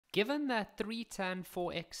Given that 3 tan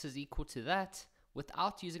 4x is equal to that,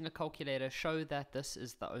 without using a calculator, show that this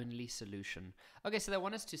is the only solution. Okay, so they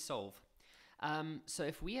want us to solve. So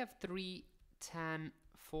if we have 3 tan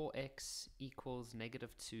 4x equals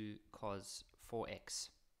negative 2 cos 4x.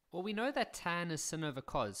 Well, we know that tan is sin over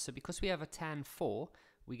cos, so because we have a tan 4,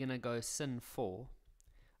 we're going to go sin 4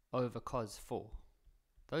 over cos 4.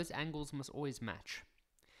 Those angles must always match.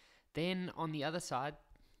 Then on the other side,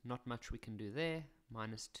 not much we can do there,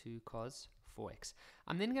 minus 2 cos 4x.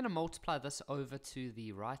 I'm then going to multiply this over to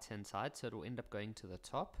the right hand side, so it will end up going to the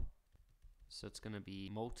top. So it's going to be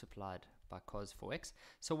multiplied by cos 4x.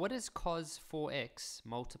 So what is cos 4x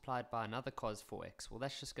multiplied by another cos 4x? Well,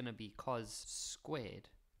 that's just going to be cos squared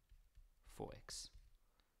 4x.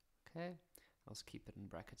 Okay, I'll just keep it in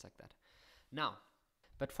brackets like that. Now,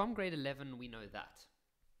 but from grade 11 we know that.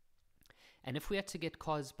 And if we had to get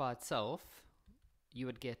cos by itself, you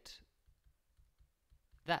would get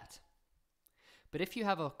that. But if you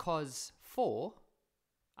have a cos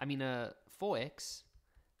 4x,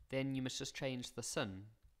 then you must just change the sin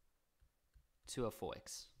to a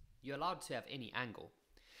 4x. You're allowed to have any angle.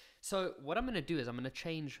 So what I'm going to do is I'm going to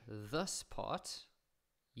change this part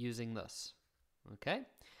using this. Okay?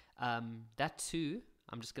 That 2,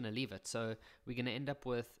 I'm just going to leave it. So we're going to end up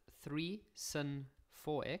with 3 sin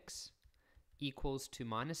 4x equals to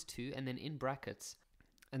minus 2, and then in brackets,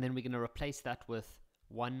 and then we're going to replace that with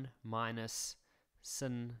 1 minus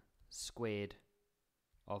sin squared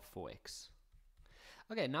of 4x.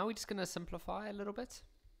 Okay, now we're just going to simplify a little bit.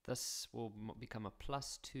 This will become a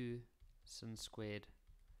plus 2 sin squared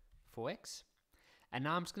 4x. And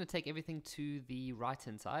now I'm just going to take everything to the right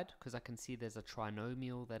hand side because I can see there's a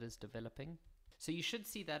trinomial that is developing. So you should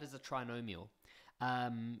see that as a trinomial.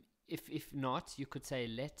 If not, you could say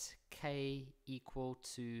let k equal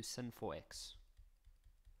to sin 4x.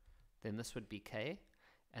 Then this would be k,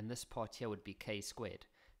 and this part here would be k squared.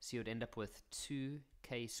 So you would end up with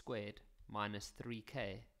 2k squared minus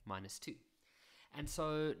 3k minus 2. And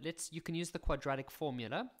so you can use the quadratic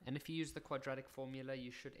formula, and if you use the quadratic formula,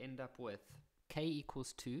 you should end up with k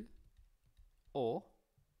equals 2 or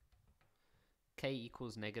k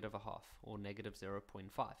equals negative a half or negative 0.5.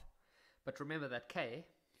 But remember that k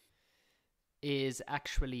is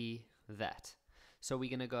actually that. So we're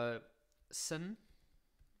going to go sin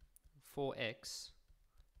 4x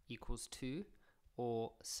equals 2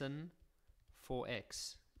 or sin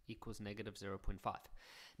 4x equals negative 0.5.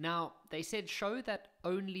 Now, they said show that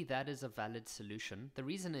only that is a valid solution. The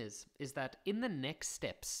reason is that in the next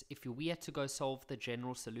steps, if we had to go solve the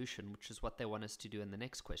general solution, which is what they want us to do in the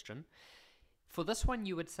next question, for this one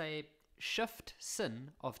you would say shift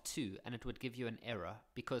sin of 2 and it would give you an error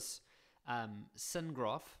because sin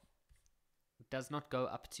graph does not go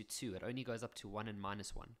up to 2. It only goes up to 1 and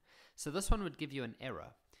minus 1. So this one would give you an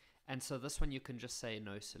error. And so this one you can just say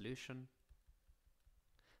no solution.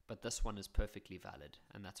 But this one is perfectly valid,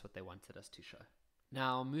 and that's what they wanted us to show.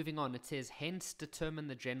 Now, moving on, it says, hence determine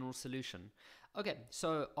the general solution. Okay,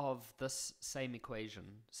 so of this same equation.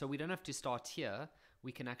 So we don't have to start here.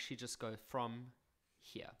 We can actually just go from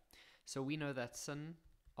here. So we know that sin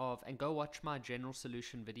of, and go watch my general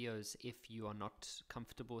solution videos if you are not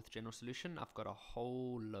comfortable with general solution. I've got a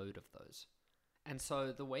whole load of those. And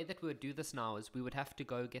so the way that we would do this now is we would have to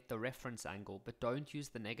go get the reference angle, but don't use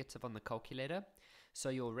the negative on the calculator. So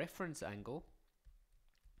your reference angle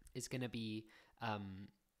is going to be,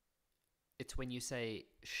 it's when you say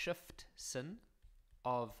shift sin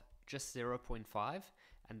of just 0.5,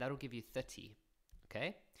 and that'll give you 30.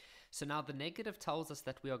 Okay, so now the negative tells us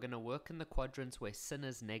that we are going to work in the quadrants where sin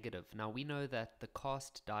is negative. Now we know that the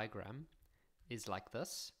cast diagram is like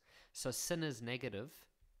this. So sin is negative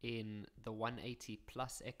in the 180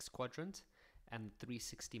 plus x quadrant and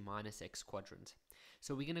 360 minus x quadrant.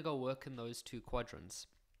 So we're going to go work in those two quadrants.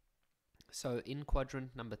 So in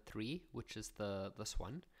quadrant number 3, which is this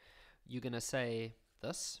one, you're going to say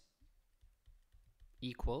this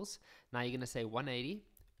equals, now you're going to say 180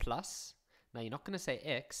 plus, now you're not going to say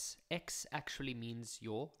x, x actually means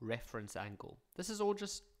your reference angle. This is all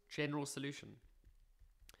just general solution.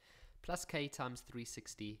 Plus k times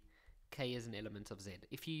 360, k is an element of z.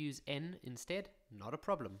 If you use n instead, not a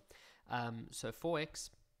problem. So 4x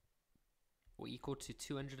will equal to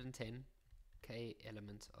 210 k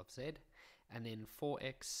element of z, and then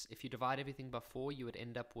 4x, if you divide everything by 4, you would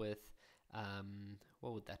end up with,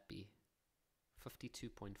 what would that be?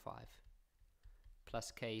 52.5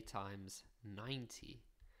 plus k times 90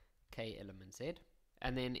 k element z.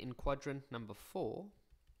 And then in quadrant number 4,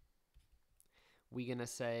 we're going to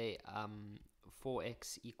say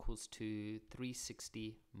 4x equals to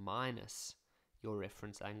 360 minus your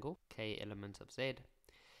reference angle, k element of z.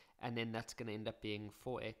 And then that's going to end up being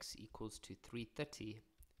 4x equals to 330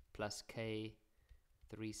 plus k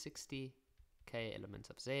 360, k element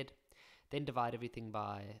of z. Then divide everything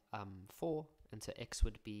by 4, and so x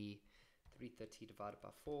would be 330 divided by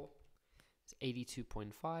 4 is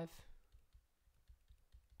 82.5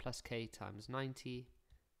 plus k times 90,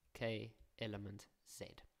 k element z.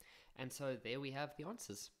 And so there we have the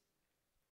answers.